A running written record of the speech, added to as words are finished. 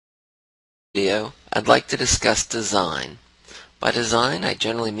Video, I'd like to discuss design. By design, I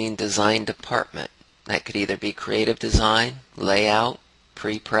generally mean design department. That could either be creative design, layout,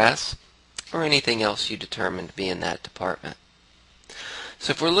 pre-press, or anything else you determine to be in that department.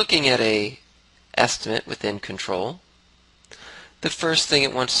 So if we're looking at a estimate within Control, the first thing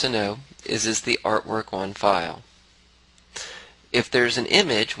it wants to know is the artwork on file. If there's an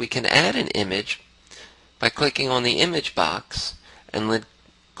image, we can add an image by clicking on the image box and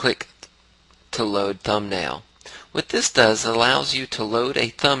click to load thumbnail. What this does allows you to load a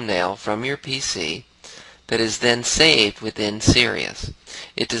thumbnail from your PC that is then saved within Sirius.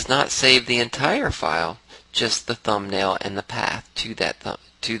 It does not save the entire file, just the thumbnail and the path to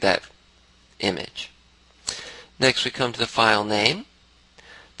that image. Next we come to the file name,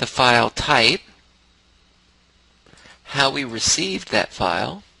 the file type, how we received that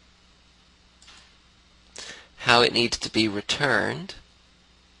file, how it needs to be returned,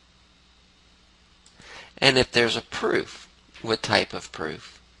 and if there's a proof, what type of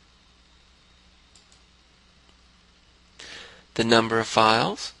proof. The number of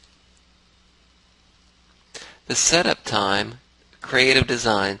files, the setup time, creative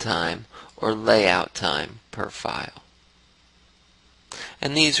design time, or layout time per file.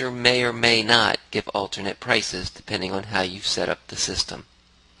 And these may or may not give alternate prices depending on how you set up the system.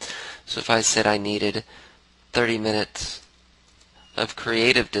 So if I said I needed 30 minutes of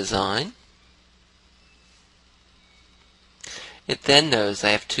creative design, it then knows I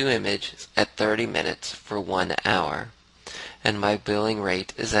have 2 images at 30 minutes for 1 hour, and my billing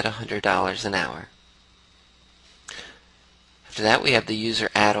rate is at $100 an hour. After that, we have the user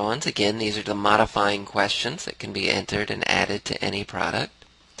add-ons. Again, these are the modifying questions that can be entered and added to any product.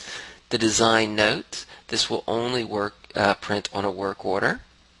 The design notes. This will only print on a work order,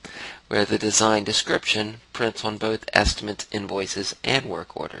 where the design description prints on both estimates, invoices, and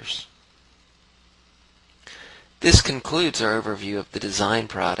work orders. This concludes our overview of the design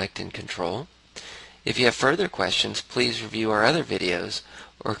product in Control. If you have further questions, please review our other videos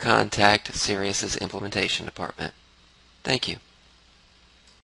or contact Sirius's implementation department. Thank you.